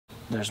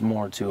There's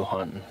more to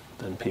hunting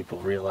than people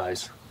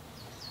realize.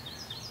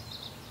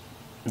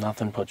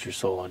 Nothing puts your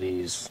soul at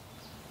ease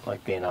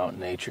like being out in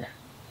nature.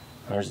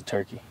 There's a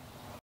turkey.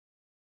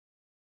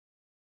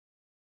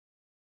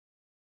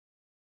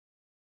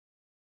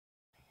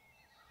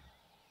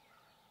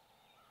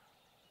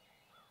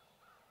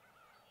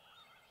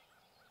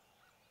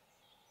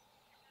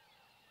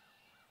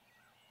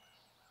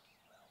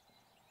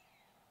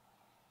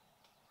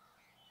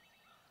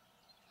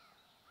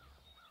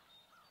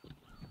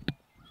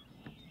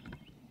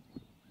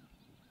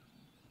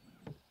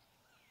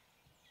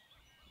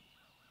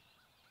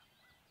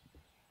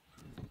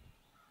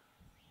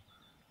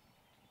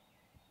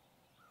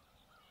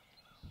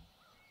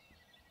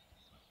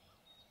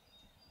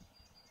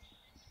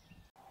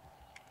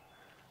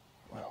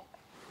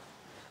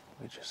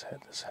 We just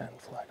had this hen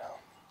fly down,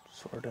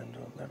 sort into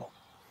the middle.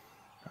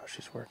 Now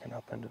she's working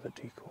up into the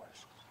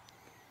decoys.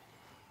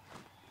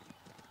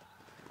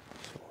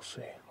 So we'll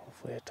see.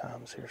 Hopefully a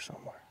Tom's here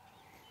somewhere.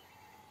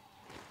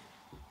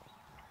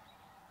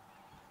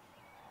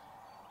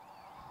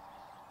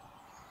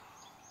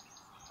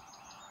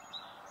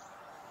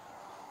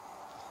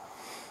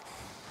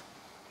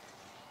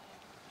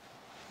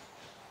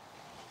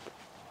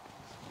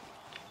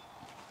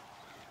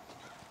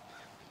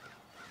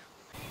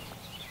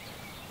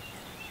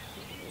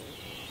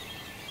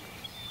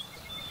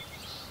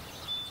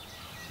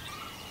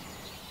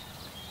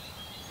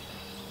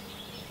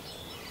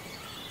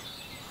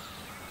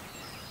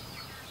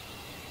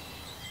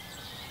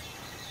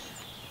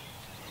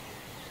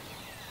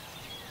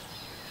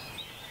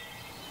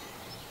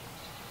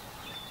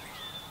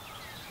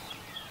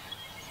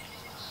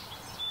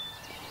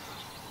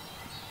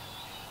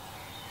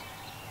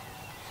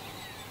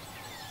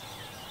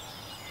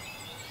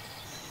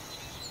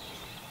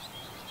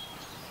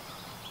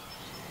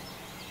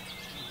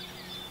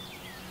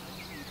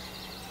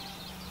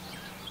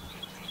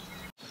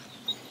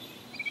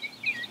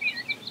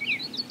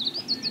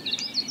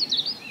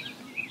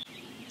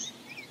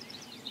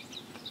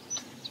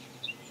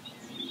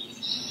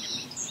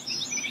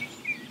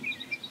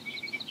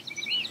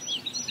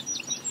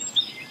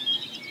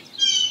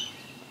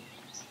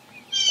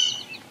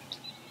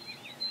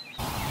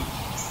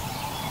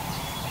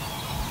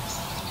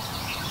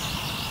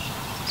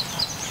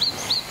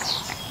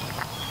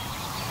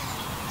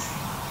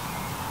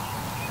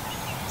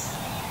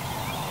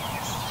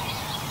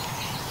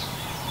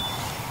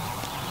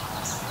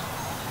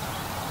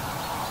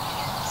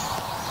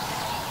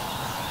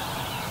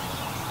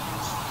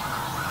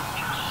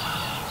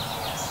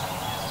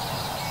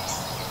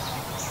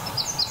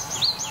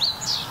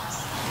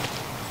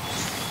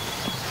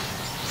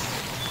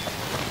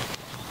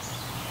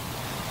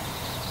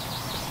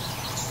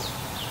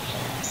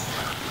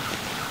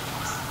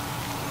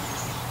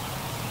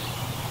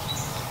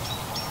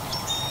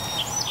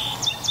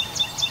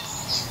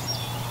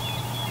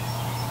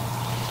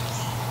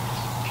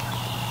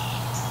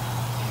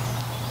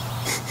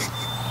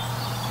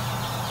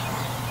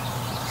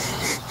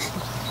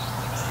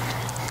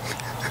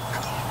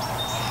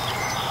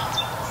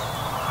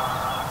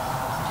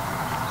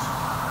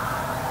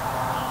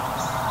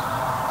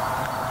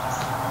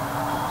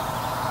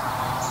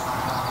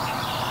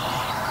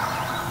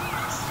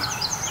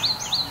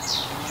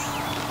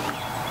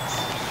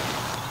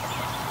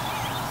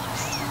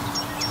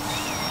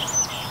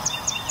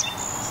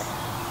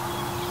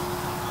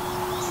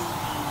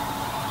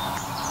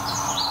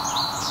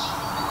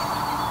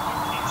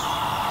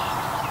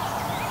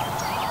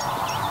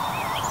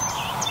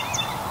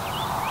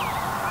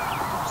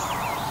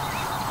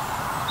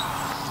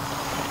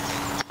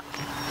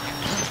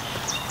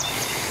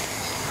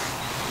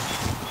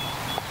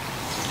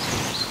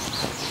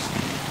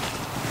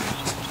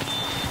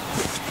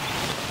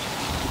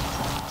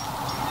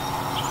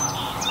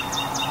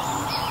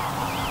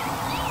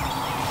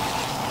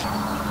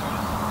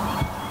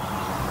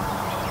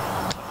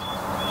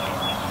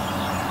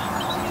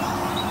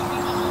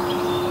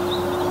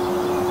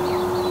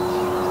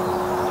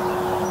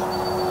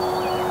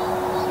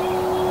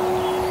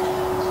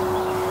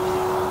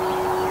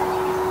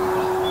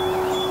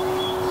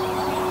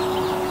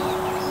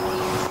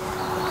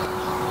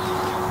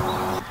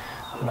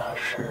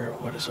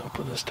 What is up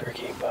with this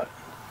turkey, but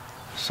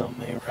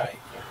something ain't right.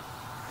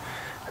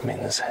 I mean,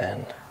 this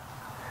hen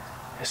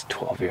is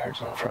 12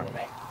 yards in front of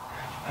me.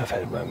 I've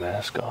had my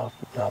mask off,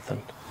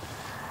 nothing.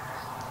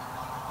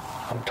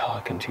 I'm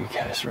talking to you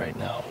guys right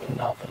now,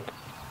 nothing.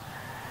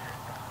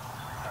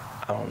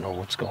 I don't know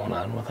what's going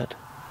on with it,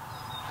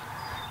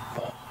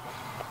 but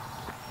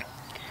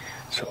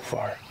so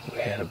far we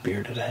had a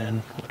bearded hen,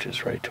 which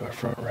is right to our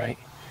front right,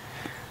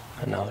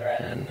 another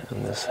hen,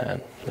 and this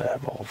hen that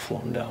have all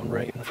flown down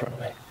right in front of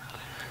me.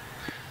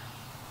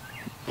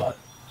 But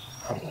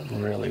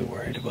I'm really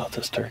worried about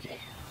this turkey.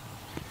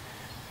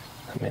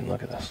 I mean,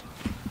 look at this.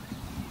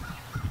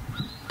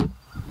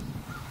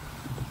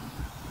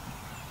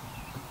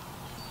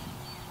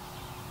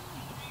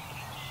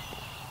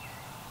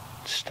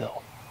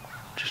 Still,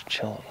 just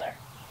chilling there.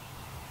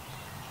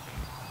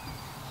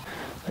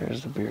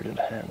 There's the bearded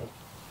hen,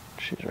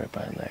 She's right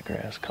behind that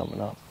grass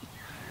coming up.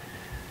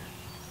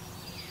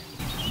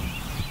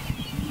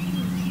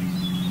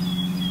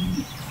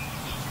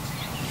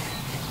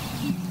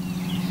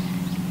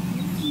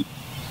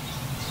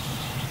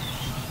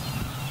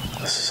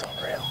 This is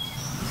unreal.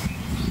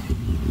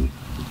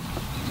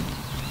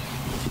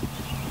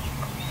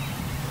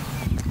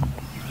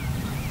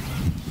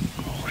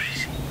 Oh,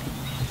 she's...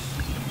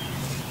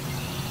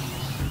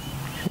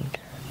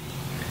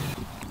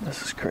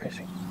 This is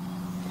crazy.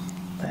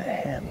 That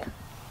hen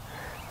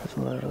has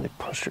literally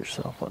pushed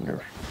herself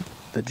under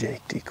the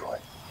Jake decoy.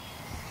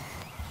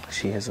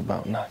 She has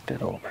about knocked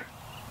it over.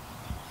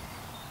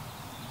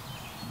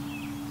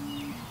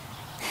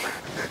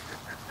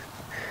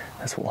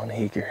 That's one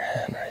eager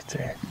hen right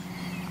there.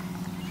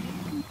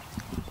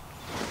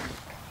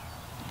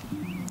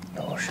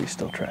 No, she's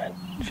still trying.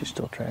 She's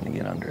still trying to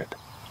get under it.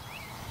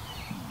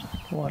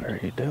 What are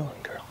you doing,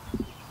 girl?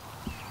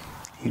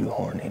 You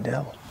horny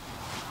devil.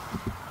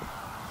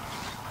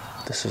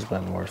 This has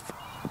been worth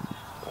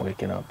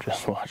waking up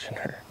just watching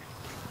her.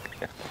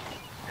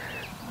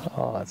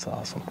 Oh, that's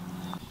awesome.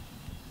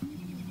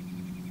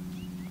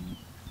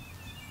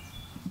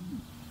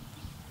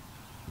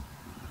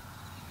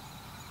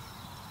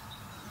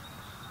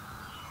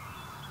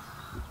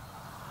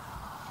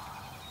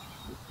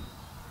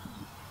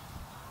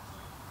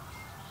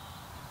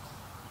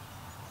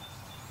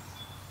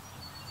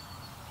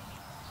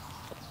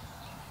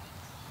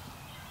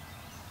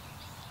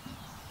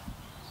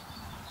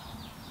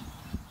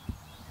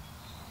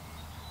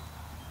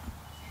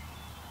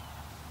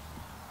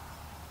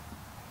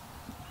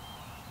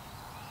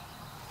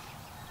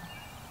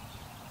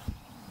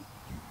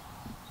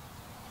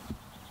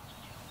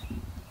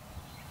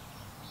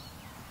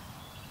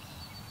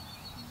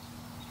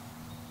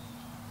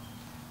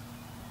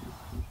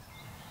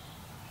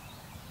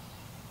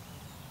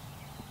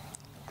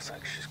 Looks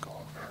like she's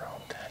going for her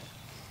own 10.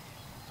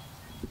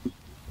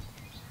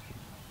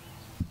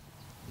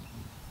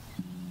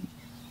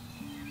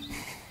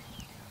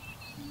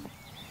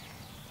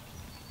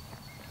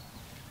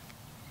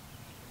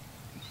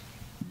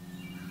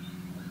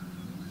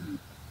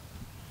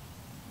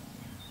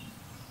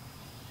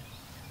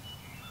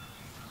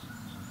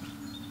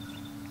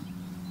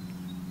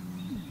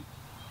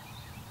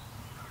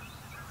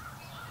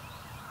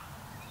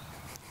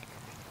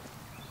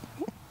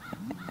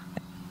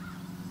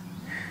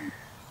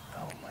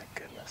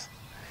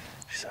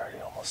 She's already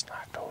almost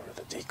knocked over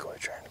the decoy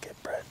trying to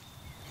get bred.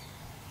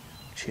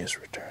 She has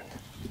returned.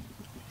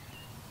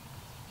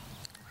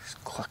 She's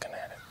clucking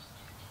at it.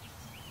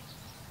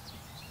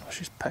 Oh,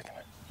 she's pecking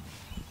it.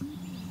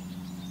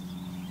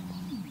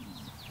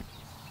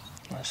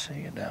 I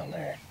see you down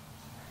there.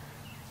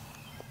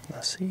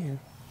 I see you.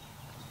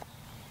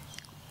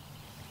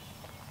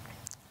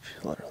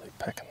 She's literally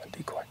pecking the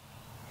decoy.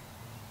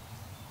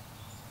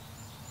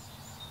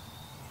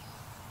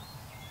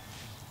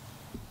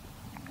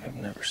 I've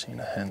never seen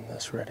a hen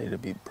this ready to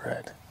be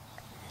bred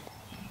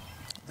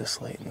this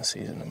late in the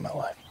season in my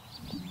life.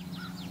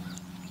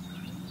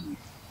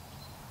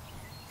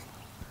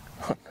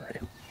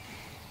 Unreal.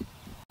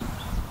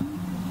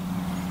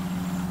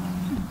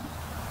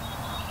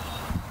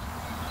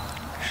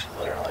 She's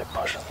literally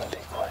pushing the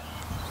decoy.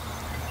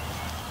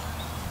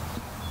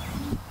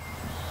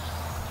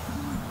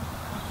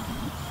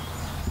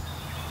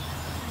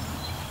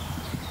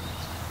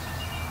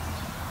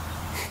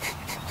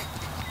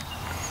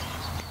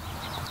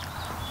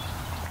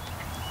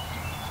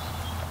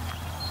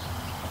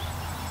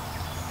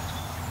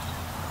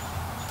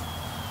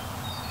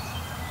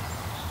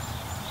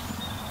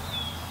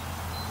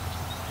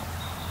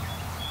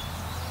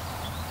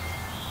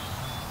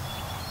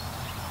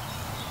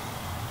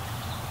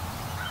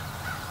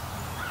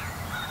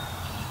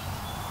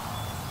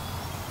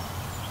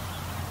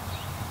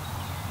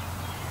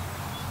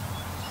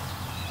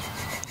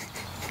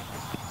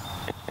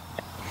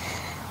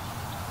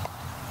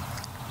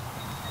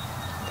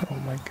 Oh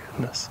my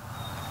goodness.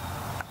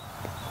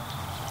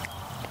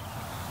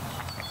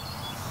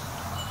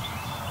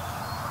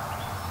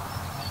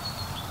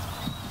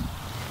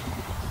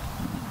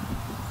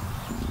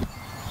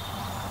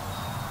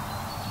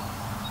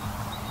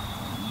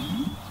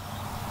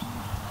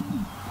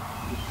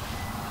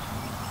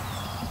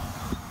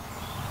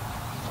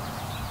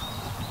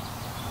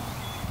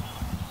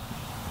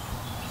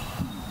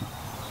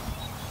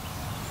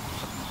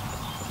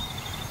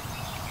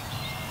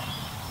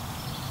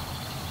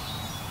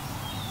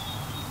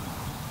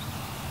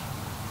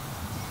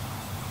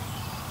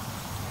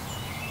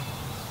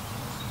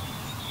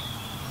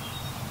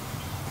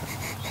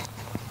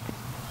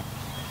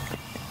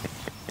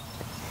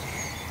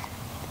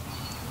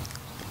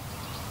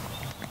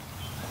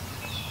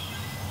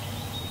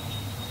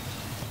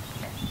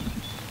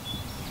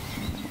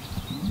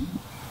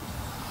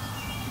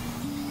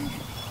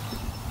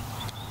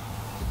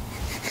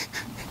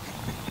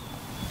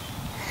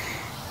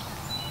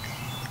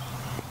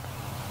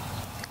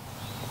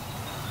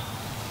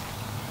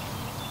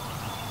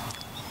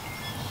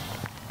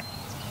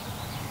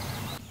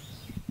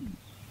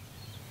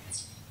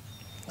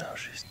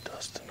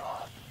 dusting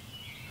off.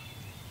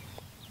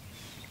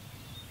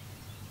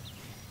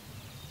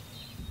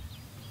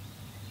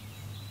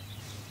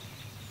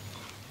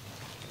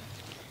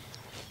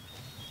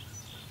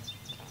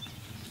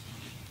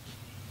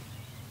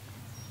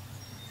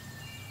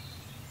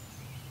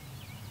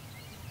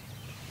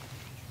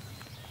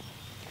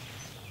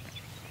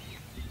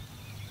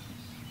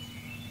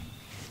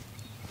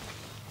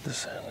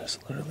 This hen has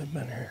literally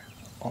been here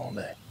all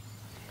day.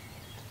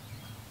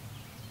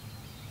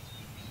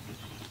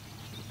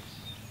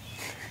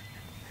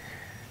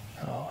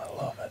 Oh,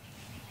 I love it.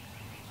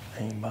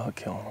 Ain't about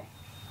killing them.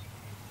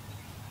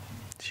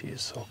 She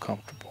is so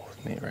comfortable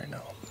with me right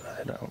now.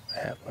 I don't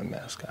have my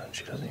mask on.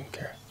 She doesn't even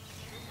care.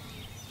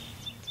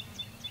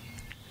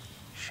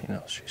 She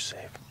knows she's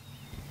safe.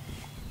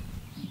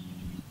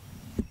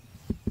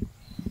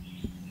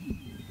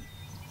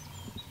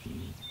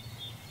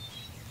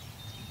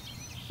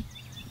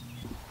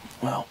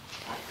 Well,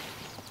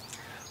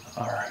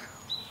 our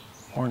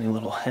horny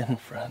little hen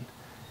friend,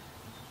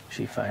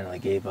 she finally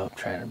gave up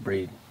trying to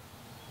breed,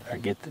 or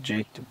get the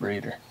Jake to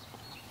breed her.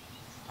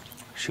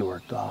 She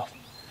worked off.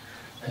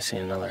 I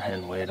seen another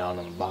hen way down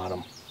on the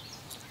bottom,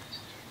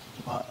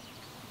 but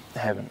I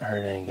haven't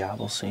heard any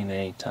gobbles, seen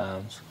any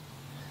toms.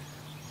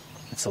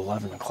 It's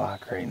 11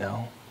 o'clock right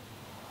now,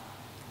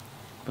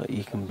 but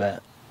you can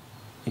bet,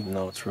 even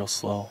though it's real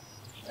slow,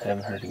 I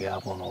haven't heard a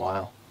gobble in a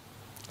while.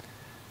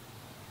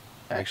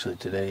 Actually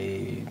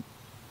today,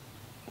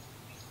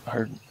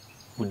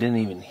 we didn't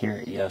even hear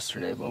it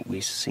yesterday, but we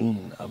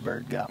seen a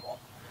bird gobble.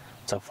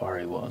 That's how far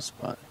he was,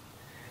 but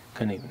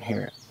couldn't even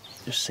hear it,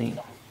 just seen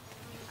him.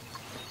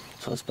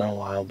 So it's been a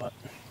while, but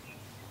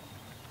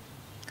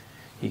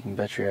you can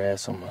bet your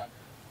ass I'm gonna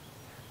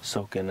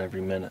soak in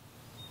every minute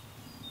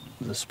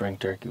the spring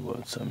turkey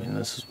woods. I mean,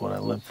 this is what I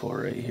live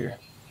for right here.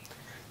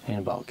 Ain't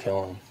about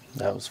killing them.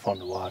 That was fun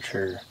to watch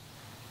her.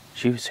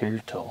 She was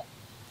here till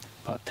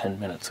about 10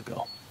 minutes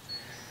ago.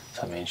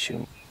 So I mean,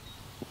 shoot,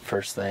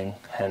 first thing,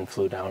 hen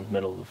flew down,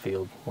 middle of the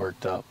field,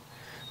 worked up.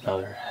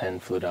 Another hen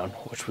flew down,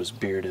 which was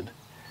bearded.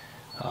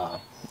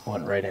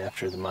 Went right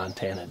after the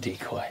Montana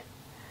decoy.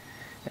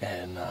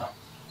 And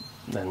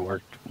then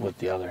worked with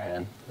the other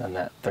hen. Then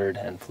that third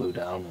hen flew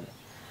down, and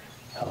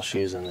hell,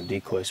 she was in the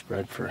decoy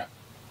spread from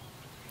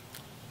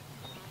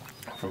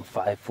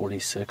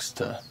 5:46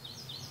 to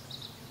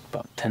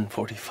about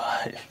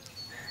 10:45.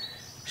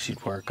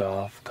 She'd work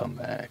off, come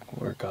back,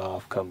 work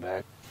off, come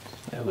back.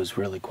 It was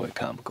really quite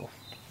comical.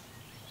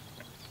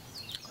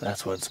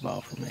 That's what it's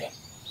about for me.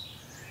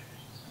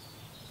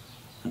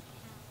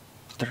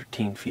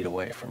 13 feet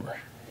away from her.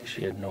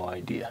 She had no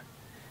idea.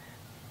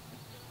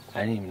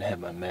 I didn't even have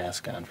my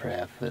mask on for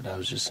half of it. I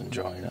was just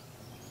enjoying it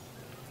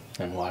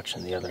and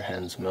watching the other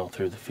hens mill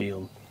through the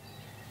field.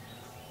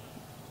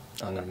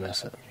 I'm gonna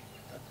miss it.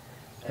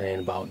 It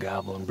ain't about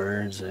gobbling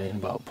birds. It ain't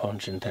about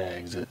punching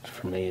tags.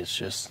 For me, it's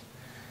just,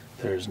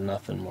 there's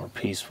nothing more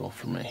peaceful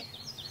for me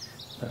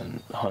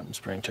than hunting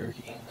spring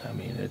turkey. I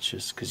mean, it's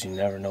just because you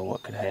never know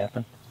what could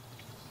happen.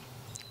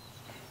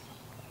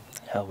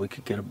 Hell, we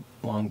could get a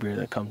long beard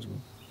that comes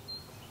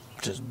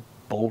just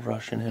bull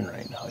rushing in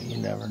right now. You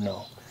never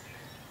know.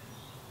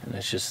 And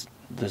it's just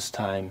this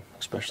time,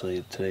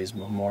 especially today's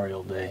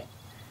Memorial Day,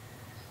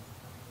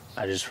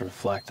 I just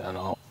reflect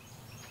on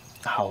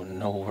how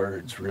no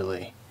words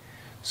really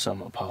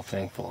sum up how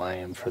thankful I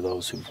am for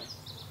those who've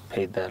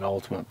paid that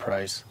ultimate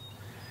price,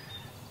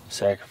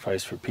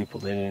 sacrifice for people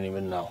they didn't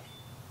even know.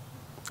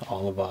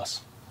 All of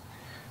us.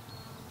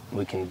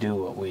 We can do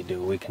what we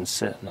do. We can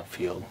sit in a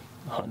field,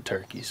 hunt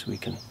turkeys. We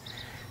can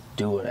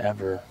do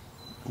whatever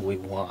we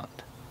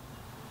want.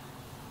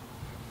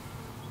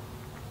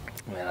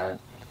 Man,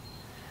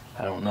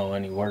 I don't know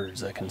any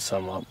words that can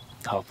sum up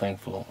how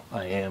thankful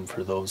I am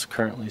for those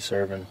currently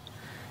serving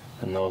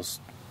and those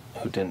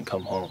who didn't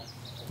come home.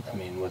 I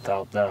mean,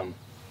 without them,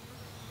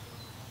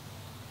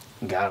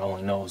 God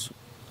only knows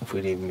if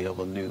we'd even be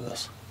able to do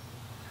this.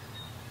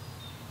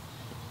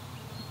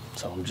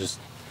 So I'm just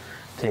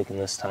taking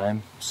this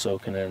time,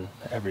 soaking in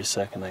every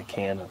second I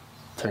can of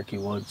turkey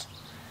woods.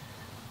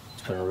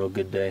 It's been a real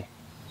good day.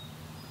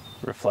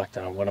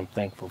 Reflecting on what I'm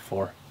thankful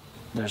for.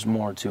 There's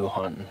more to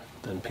hunting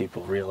than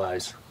people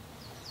realize.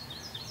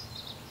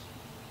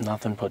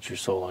 Nothing puts your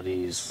soul at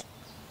ease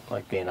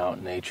like being out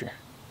in nature.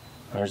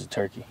 There's a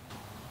turkey.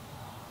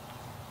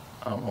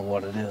 I don't know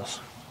what it is.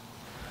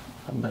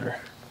 I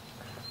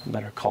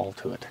better call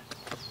to it.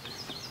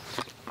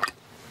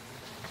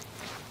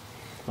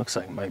 Looks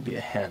like it might be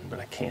a hen, but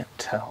I can't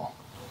tell.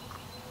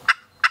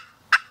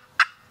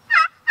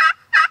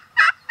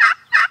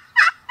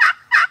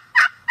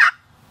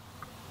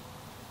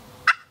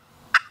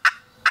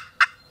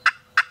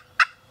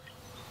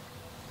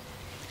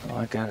 Well,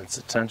 I got its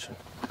attention.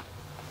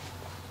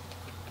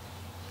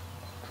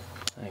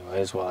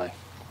 Anyways, while I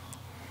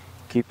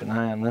keep an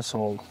eye on this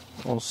old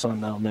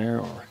son down there,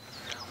 or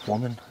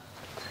woman,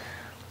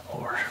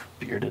 or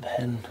bearded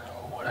hen,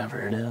 whatever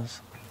it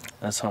is.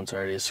 This hunt's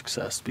already a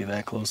success. To be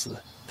that close to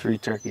the 3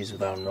 turkeys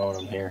without knowing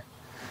them here.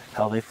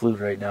 Hell, they flew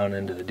right down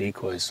into the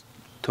decoys.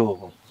 2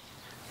 of them.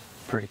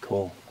 Pretty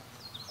cool.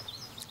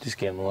 Just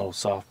gave them a little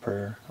soft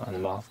purr on the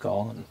mouth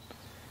call, and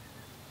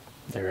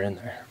they're in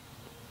there.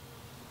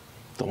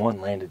 The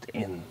one landed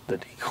in the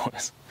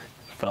decoys.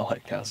 Felt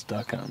like I was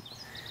duck hunting.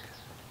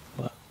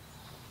 But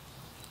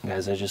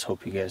guys, I just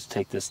hope you guys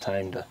take this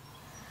time to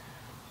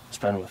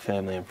spend with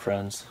family and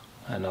friends.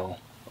 I know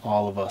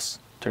all of us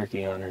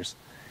turkey hunters,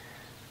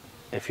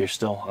 if you're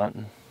still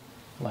hunting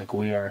like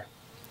we are,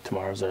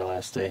 tomorrow's our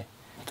last day.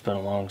 It's been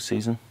a long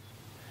season.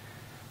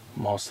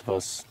 Most of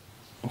us,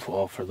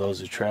 well, for those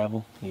who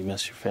travel, you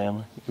miss your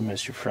family, you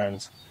miss your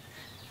friends.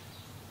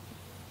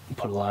 You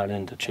put a lot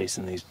into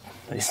chasing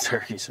these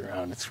turkeys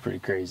around. It's pretty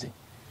crazy.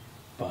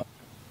 But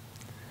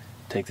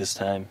take this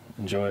time,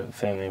 enjoy it with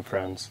family and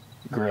friends,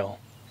 grill,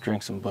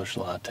 drink some bush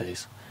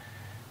lattes,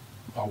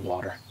 or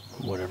water,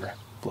 whatever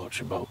floats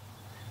your boat.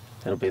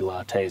 It'll be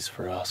lattes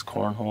for us,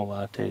 cornhole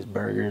lattes,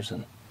 burgers,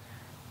 and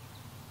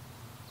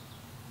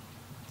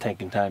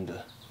taking time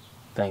to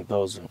thank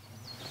those that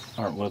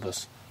aren't with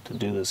us to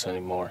do this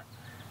anymore,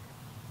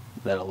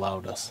 that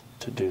allowed us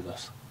to do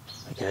this.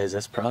 Okay, guys,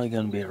 that's probably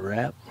going to be a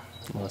wrap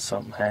unless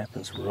something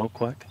happens real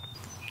quick.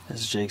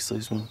 This is Jake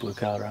SLEASMAN, Blue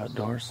Collar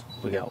Outdoors.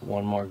 We got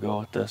one more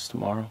go at this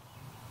tomorrow.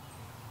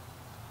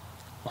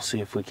 We'll see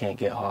if we can't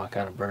get Hawk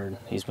on a bird.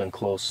 He's been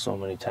close so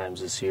many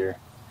times this year.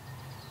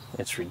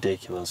 It's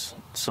ridiculous.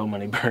 So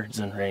many birds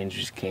in range,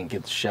 you just can't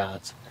get the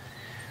shots.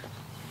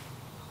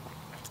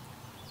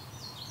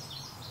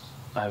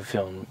 I have a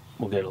feeling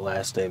we'll get a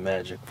last day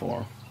magic for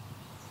him.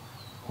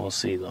 We'll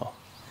see though.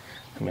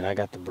 I mean, I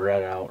got the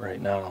bred out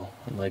right now.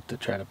 I'd like to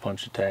try to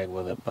punch a tag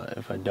with it, but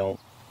if I don't,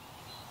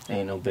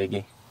 ain't no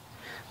biggie.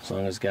 As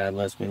long as God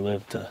lets me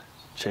live to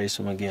chase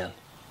him again.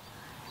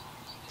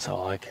 That's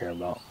all I care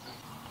about.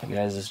 Hey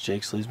guys, this is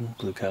Jake SLEASMAN,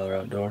 Blue Collar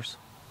Outdoors.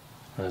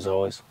 And as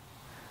always,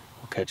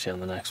 we'll catch you on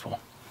the next one.